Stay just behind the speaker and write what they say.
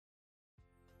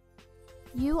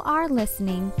You are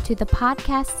listening to the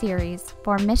podcast series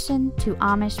for Mission to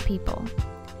Amish People.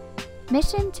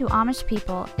 Mission to Amish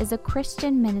People is a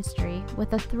Christian ministry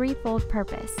with a threefold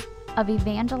purpose of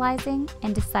evangelizing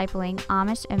and discipling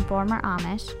Amish and former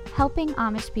Amish, helping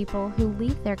Amish people who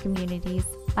leave their communities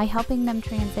by helping them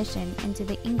transition into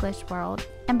the English world,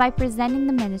 and by presenting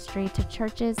the ministry to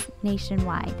churches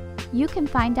nationwide. You can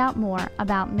find out more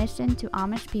about Mission to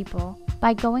Amish People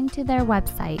by going to their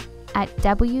website at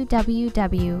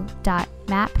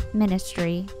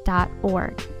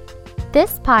www.mapministry.org.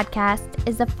 This podcast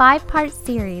is a 5-part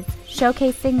series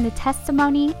showcasing the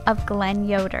testimony of Glenn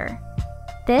Yoder.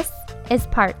 This is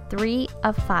part 3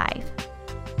 of 5.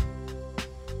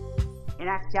 In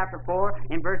Acts chapter 4,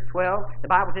 in verse 12, the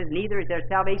Bible says, "Neither is there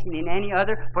salvation in any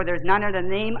other, for there is none other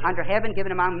name under heaven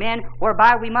given among men,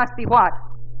 whereby we must be" what?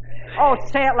 Oh,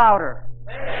 say it louder.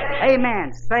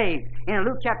 Amen. Saved. In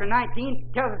Luke chapter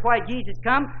 19, tells us why Jesus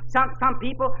come. Some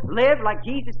people live like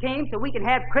Jesus came so we can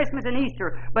have Christmas and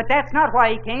Easter. But that's not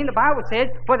why He came. The Bible says,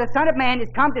 "For the Son of Man is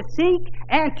come to seek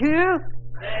and to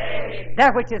save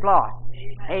that which is lost."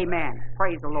 Amen.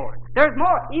 Praise the Lord. There's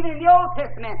more. Even in the Old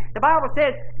Testament, the Bible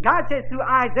says, God says through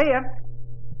Isaiah,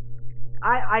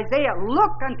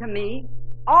 "Look unto me,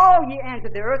 all ye ends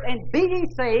of the earth, and be ye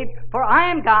saved, for I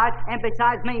am God, and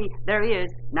besides me there is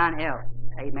none else."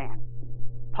 Amen.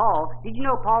 Paul, did you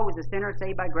know Paul was a sinner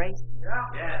saved by grace?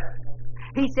 Yeah.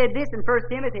 He said this in 1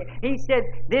 Timothy. He said,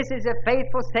 "This is a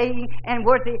faithful saying and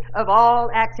worthy of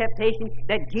all acceptation,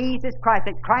 that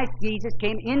Christ Jesus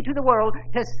came into the world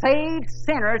to save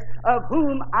sinners, of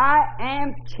whom I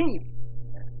am chief."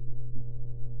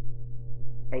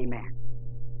 Amen.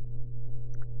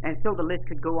 And so the list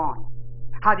could go on.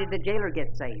 How did the jailer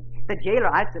get saved? The jailer,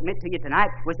 I submit to you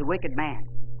tonight, was a wicked man.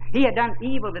 He had done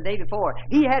evil the day before.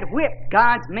 He had whipped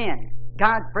God's men,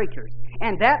 God's preachers.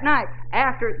 And that night,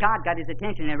 after God got his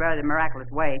attention in a rather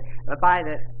miraculous way by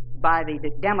the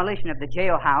demolition of the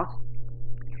jailhouse,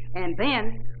 and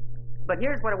then, but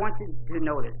here's what I want you to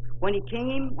notice. When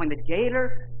the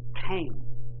jailer came,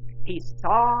 he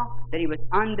saw that he was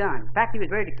undone. In fact, he was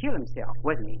ready to kill himself,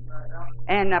 wasn't he?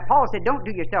 And Paul said, "Don't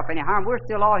do yourself any harm. We're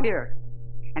still all here."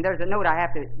 And there's a note I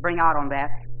have to bring out on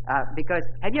that, because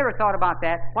have you ever thought about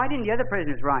that? Why didn't the other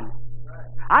prisoners run?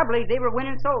 I believe they were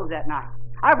winning souls that night.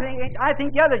 I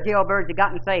think the other jailbirds had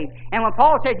gotten saved. And when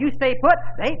Paul said, "You stay put,"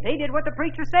 they did what the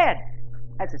preacher said.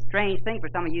 That's a strange thing for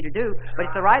some of you to do, but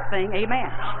it's the right thing.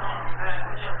 Amen.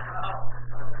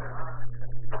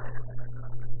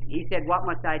 He said, "What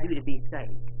must I do to be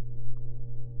saved?"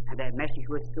 And that message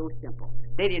was so simple.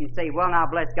 They didn't say, "Well, now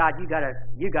bless God, you gotta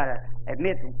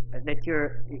admit that that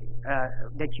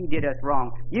you did us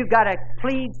wrong. You've got to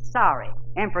plead sorry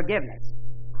and forgiveness."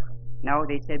 No,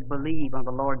 they said, "Believe on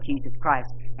the Lord Jesus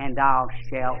Christ, and thou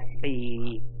shalt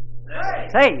be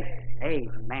saved."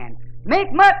 Amen.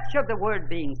 Make much of the word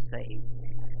being saved.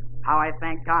 How I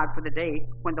thank God for the day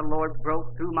when the Lord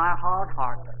broke through my hard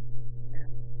heart.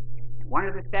 One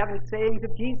of the 7 sayings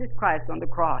of Jesus Christ on the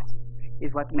cross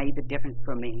is what made the difference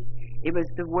for me. It was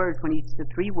the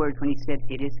 3 words when He said,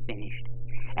 "It is finished."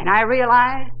 And I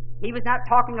realized He was not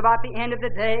talking about the end of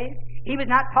the day. He was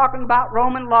not talking about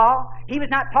Roman law. He was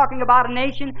not talking about a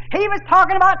nation. He was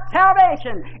talking about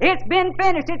salvation. It's been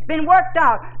finished. It's been worked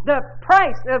out. The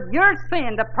price of your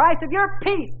sin, the price of your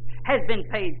peace has been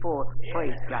paid for.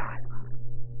 Praise God.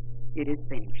 It is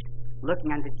finished.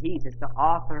 Looking unto Jesus, the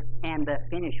author and the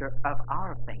finisher of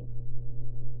our faith,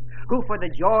 who for the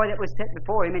joy that was set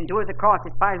before Him endured the cross,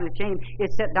 despising the shame,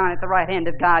 is set down at the right hand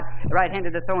of God, the right hand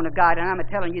of the throne of God. And I'm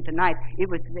telling you tonight, it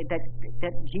was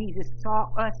that Jesus saw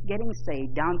us getting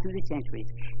saved down through the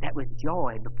centuries. That was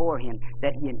joy before Him,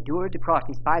 that He endured the cross,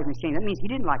 despising the shame. That means He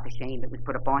didn't like the shame that was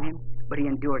put upon Him, but He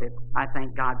endured it. I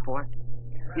thank God for it.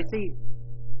 You see,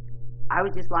 I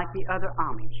was just like the other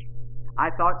Amish.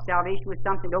 I thought salvation was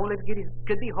something only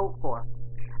could be hoped for.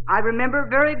 I remember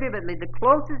very vividly the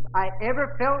closest I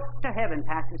ever felt to heaven,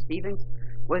 Pastor Stevens,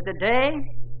 was the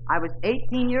day I was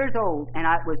 18 years old and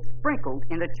I was sprinkled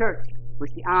in the church,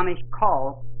 which the Amish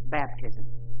call baptism.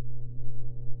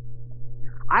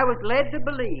 I was led to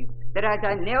believe that as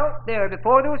I knelt there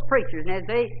before those preachers, and as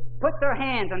they put their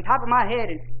hands on top of my head,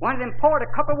 and one of them poured a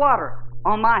cup of water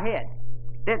on my head,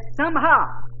 that somehow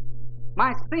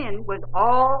my sin was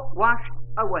all washed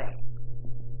away.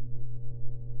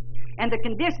 And the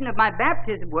condition of my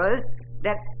baptism was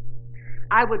that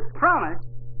I would promise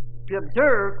to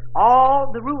observe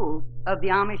all the rules of the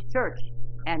Amish church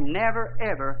and never,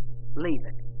 ever leave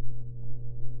it.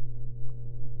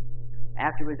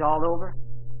 After it was all over,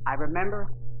 I remember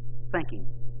thinking,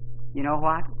 you know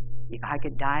what? If I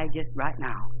could die just right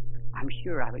now, I'm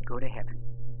sure I would go to heaven.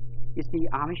 You see,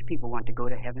 Amish people want to go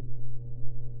to heaven.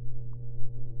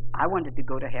 I wanted to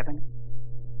go to heaven.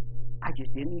 I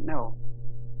just didn't know.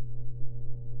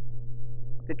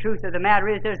 The truth of the matter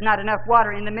is there's not enough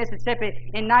water in the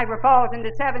Mississippi, in Niagara Falls, in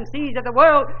the seven seas of the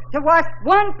world to wash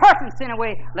one person's sin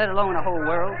away, let alone a whole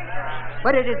world.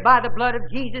 But it is by the blood of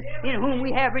Jesus, in whom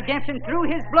we have redemption through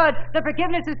His blood, the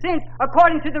forgiveness of sins,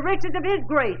 according to the riches of His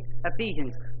grace.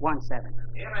 Ephesians 1:7.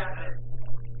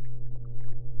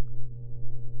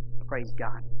 Praise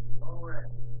God.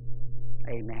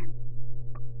 Amen.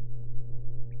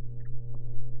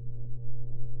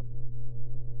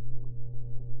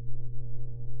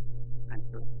 I'm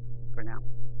through for now.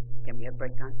 Can we have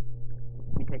break time?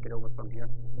 You take it over from here.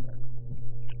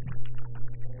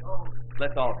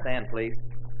 Let's all stand, please.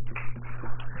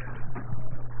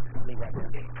 Leave that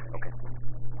there. Okay.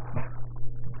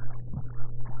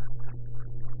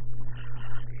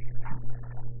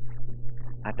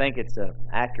 I think it's an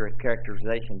accurate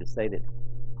characterization to say that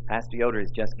Pastor Yoder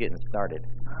is just getting started.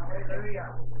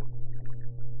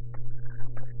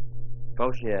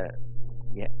 Folks, you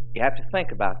have to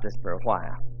think about this for a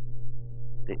while.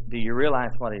 Do you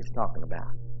realize what he's talking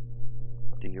about?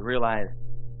 Do you realize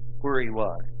where he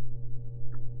was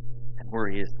and where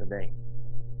he is today?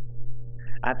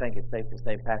 I think it's safe to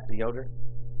say, Pastor Yoder,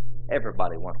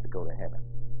 everybody wants to go to heaven.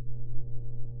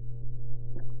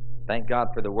 Thank God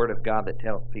for the Word of God that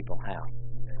tells people how.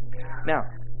 Now,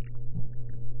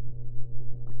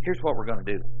 here's what we're going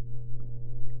to do.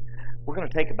 We're going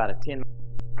to take about a 10-minute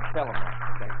telephone.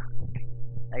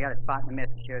 I got a spot in the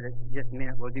message here that just a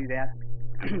minute we'll do that.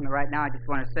 Right now I just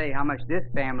want to say how much this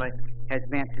family has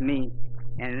meant to me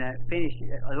and finish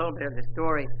a little bit of the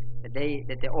story the day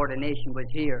that the ordination was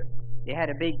here. They had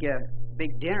a big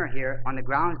dinner here on the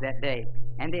grounds that day,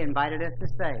 and they invited us to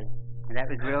stay, and that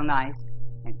was real nice.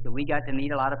 And so we got to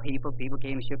meet a lot of people. People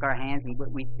came and shook our hands, and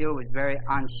we still was very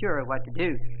unsure of what to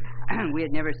do. We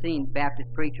had never seen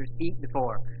Baptist preachers eat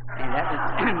before, and that was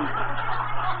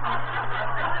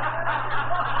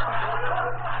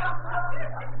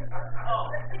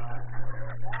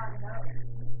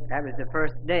that was the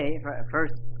first day,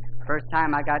 first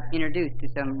time I got introduced to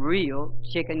some real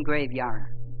chicken graveyard.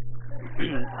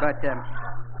 But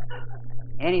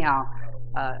anyhow,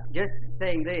 just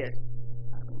saying this.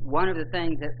 One of the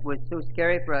things that was so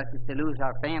scary for us is to lose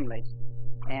our families,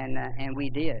 and we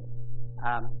did.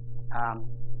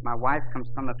 My wife comes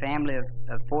from a family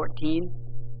of 14,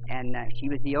 and she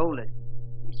was the oldest.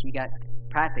 She got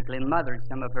practically mothered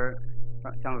some of her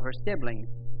siblings,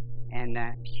 and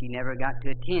she never got to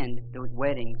attend those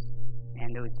weddings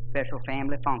and those special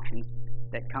family functions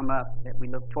that come up that we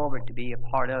look forward to be a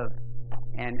part of.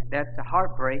 And that's a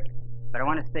heartbreak. But I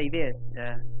want to say this.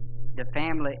 The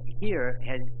family here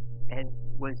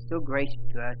was so gracious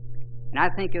to us, and I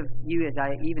think of you as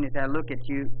I look at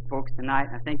you folks tonight.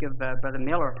 I think of Brother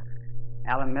Miller,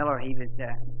 Alan Miller. He was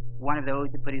one of those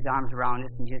that put his arms around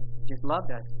us and just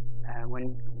loved us.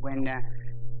 When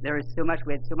there was so much,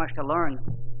 we had so much to learn.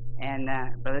 And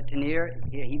Brother Tenier,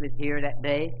 he was here that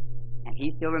day, and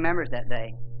he still remembers that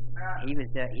day.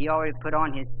 He already put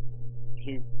on his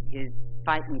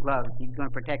fighting gloves. He was going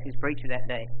to protect his preacher that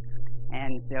day.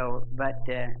 And so, but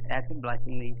that's a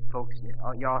blessing. These folks,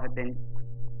 y'all have been,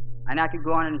 and I could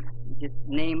go on and just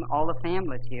name all the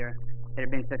families here that have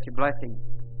been such a blessing.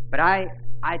 But I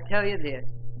tell you this,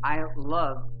 I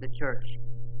love the church.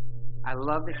 I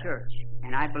love the church,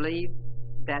 and I believe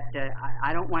that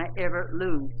I don't want to ever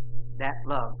lose that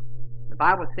love. The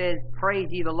Bible says,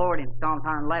 praise ye the Lord in Psalms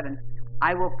 111.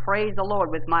 I will praise the Lord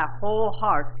with my whole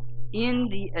heart in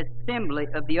the assembly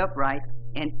of the upright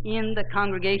and in the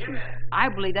congregation. I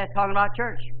believe that's talking about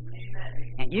church.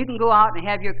 And you can go out and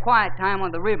have your quiet time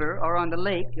on the river or on the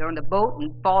lake or on the boat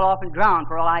and fall off and drown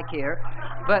for all I care.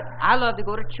 But I love to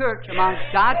go to church amongst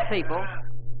God's people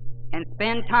and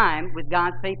spend time with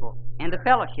God's people and the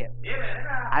fellowship.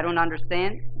 I don't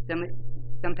understand.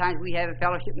 Sometimes we have a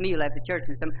fellowship meal at the church,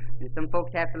 and some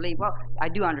folks have to leave. Well, I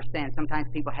do understand. Sometimes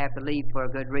people have to leave for a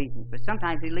good reason, but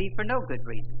sometimes they leave for no good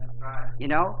reason. You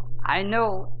know, I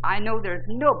know there's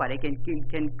nobody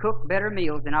can cook better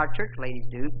meals than our church ladies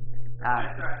do.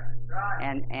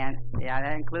 And yeah,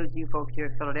 that includes you folks here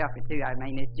at Philadelphia too. I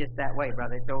mean, it's just that way,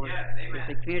 brother. It's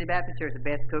the Community Baptist Church, the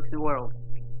best cooks in the world,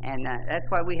 and that's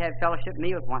why we have fellowship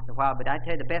meals once in a while. But I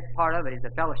tell you, the best part of it is the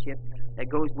fellowship that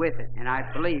goes with it, and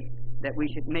I believe that we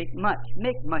should make much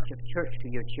of church to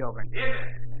your children,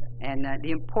 and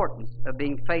the importance of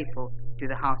being faithful to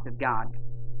the house of God.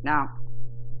 Now,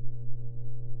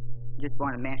 just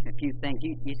want to mention a few things.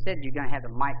 You said you're going to have the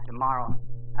mic tomorrow.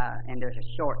 and there's a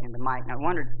short in the mic. And I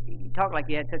wondered, you talk like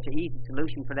you had such an easy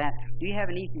solution for that. Do you have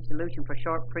an easy solution for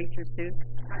short preachers too?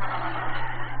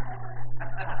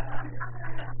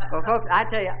 Well, folks, I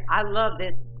tell you, I love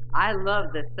this. I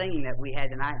love the singing that we had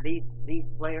tonight. These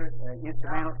players,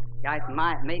 instrumental guys,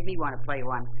 made me want to play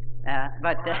one.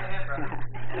 But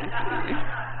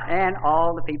and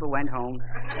all the people went home.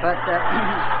 But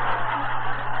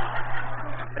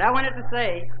but I wanted to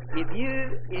say, if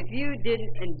you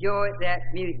didn't enjoy that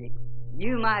music,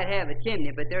 you might have a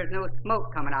chimney, but there's no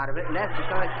smoke coming out of it, and that's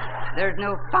because there's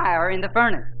no fire in the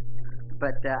furnace.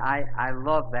 But I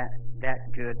love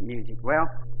that good music. Well,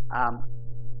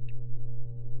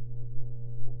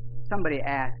 somebody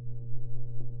asked,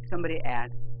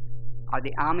 are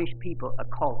the Amish people a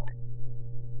cult?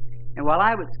 And while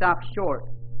I would stop short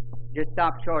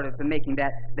of making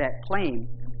that claim,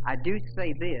 I do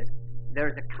say this: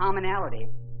 there's a commonality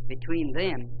between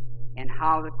them and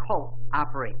how the cult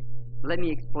operates. Let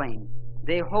me explain.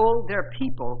 They hold their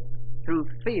people through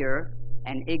fear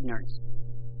and ignorance.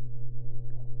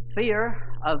 Fear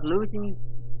of losing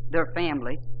their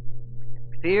families,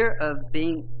 fear of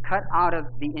being cut out of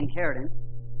the inheritance.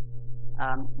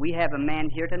 We have a man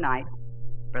here tonight,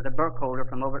 Brother Burkholder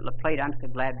from over at La Plata. I'm so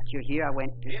glad that you're here. I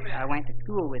went to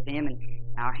school with him, and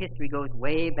our history goes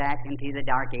way back into the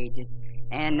Dark Ages.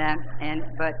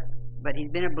 But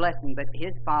he's been a blessing. But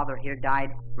his father here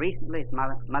died recently. His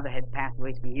mother had passed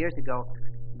away some years ago.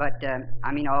 But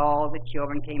all the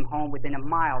children came home within a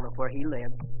mile of where he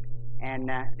lived, and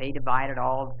they divided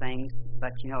all the things.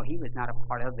 But he was not a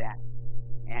part of that,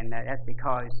 and that's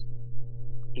because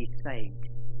he's saved,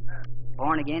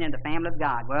 born again in the family of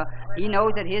God. Well, he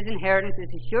knows that his inheritance is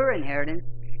a sure inheritance,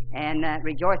 and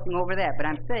rejoicing over that. But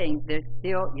I'm saying there's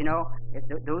still,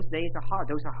 those days are hard.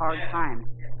 Those are hard times,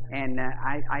 and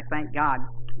I thank God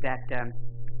that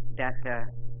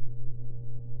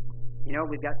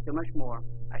we've got so much more.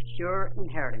 A sure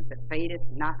inheritance that fadeth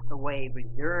not away,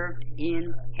 reserved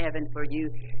in heaven for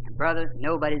you. And brothers,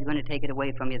 nobody's going to take it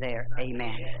away from you there.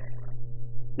 Amen.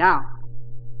 Now,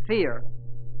 fear.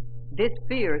 This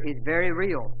fear is very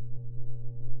real.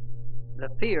 The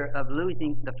fear of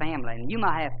losing the family. And you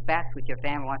might have spats with your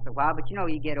family once in a while, but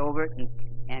you get over it,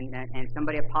 and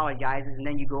somebody apologizes, and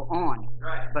then you go on.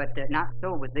 Right. But not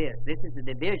so with this. This is a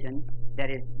division that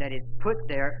is put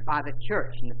there by the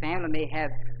church, and the family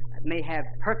may have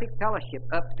perfect fellowship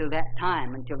up to that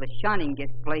time until the shunning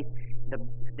gets placed.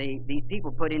 These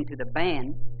people put into the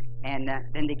ban, and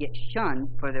then they get shunned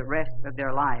for the rest of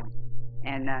their lives.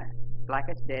 And like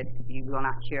I said, you will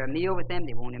not share a meal with them.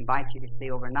 They won't invite you to stay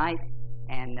overnight,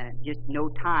 and just no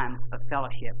time of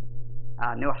fellowship.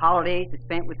 No holidays to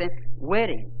spend with them.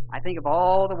 Weddings. I think of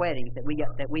all the weddings that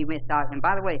we missed out. And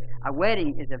by the way, a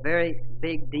wedding is a very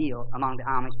big deal among the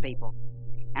Amish people.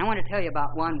 And I want to tell you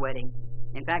about one wedding.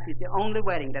 In fact, it's the only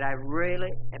wedding that I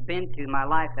really have been to in my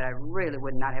life that I really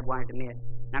would not have wanted to miss.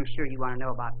 And I'm sure you want to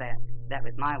know about that. That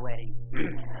was my wedding.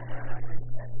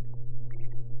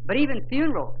 But even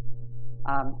funerals.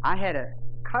 I had a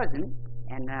cousin,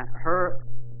 and her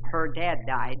dad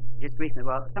died just recently.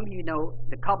 Well, some of you know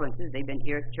the Coblences. They've been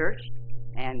here at church,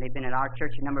 and they've been at our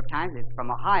church a number of times. They're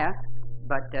from Ohio.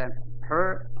 But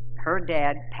her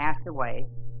dad passed away,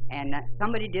 and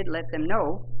somebody did let them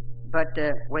know. But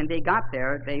when they got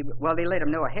there, they let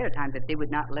them know ahead of time that they would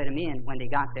not let them in when they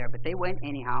got there. But they went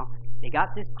anyhow. They got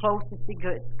as close as they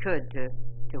could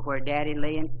to where Daddy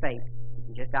lay in state,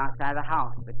 just outside the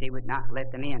house. But they would not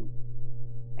let them in.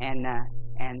 And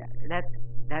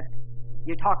that's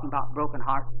you're talking about broken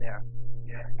hearts there.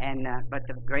 Yeah. And but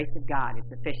the grace of God is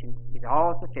sufficient. Is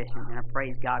all sufficient. And I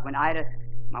praise God. When Ida,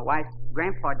 my wife's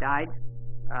grandpa, died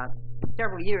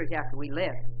several years after we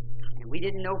left. And we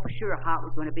didn't know for sure how it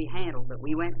was going to be handled, but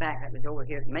we went back. That was over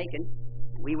here at Macon.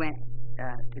 We went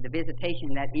to the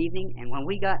visitation that evening, and when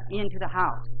we got into the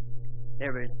house,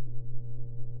 there was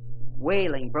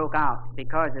wailing broke out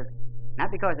not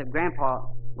because of Grandpa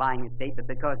lying in state, but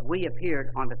because we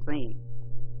appeared on the scene.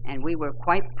 And we were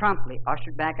quite promptly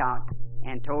ushered back out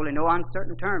and told in no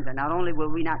uncertain terms that not only will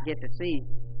we not get to see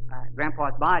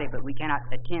Grandpa's body, but we cannot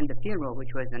attend the funeral,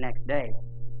 which was the next day.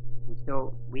 And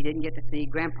so we didn't get to see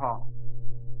Grandpa.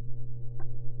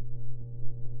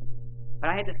 But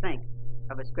I had to think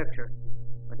of a scripture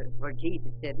where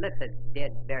Jesus said, "Let the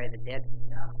dead bury the dead."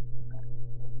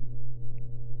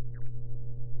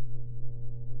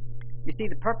 You see,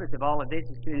 the purpose of all of this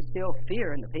is to instill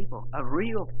fear in the people, a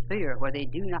real fear where they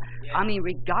do not,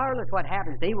 regardless what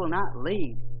happens, they will not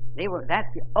leave. That's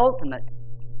the ultimate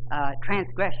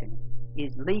transgression,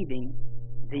 is leaving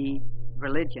the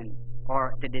religion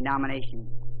or the denomination,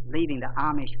 leaving the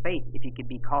Amish faith, if you could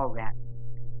be called that.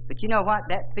 But you know what?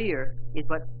 That fear is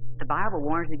what the Bible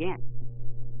warns against.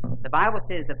 The Bible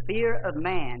says the fear of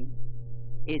man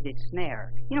is a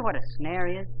snare. You know what a snare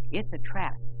is? It's a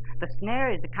trap. The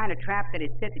snare is the kind of trap that is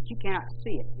set that you cannot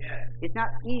see it. Yes. It's not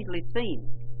easily seen,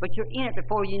 but you're in it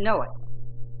before you know it.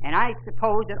 And I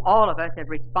suppose that all of us have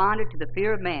responded to the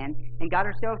fear of man and got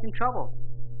ourselves in trouble.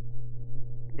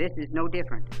 This is no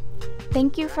different.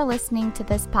 Thank you for listening to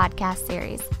this podcast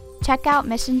series. Check out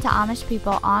Mission to Amish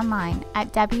People online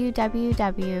at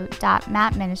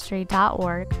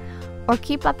www.mapministry.org or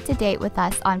keep up to date with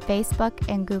us on Facebook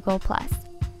and Google+.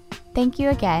 Thank you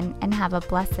again and have a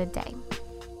blessed day.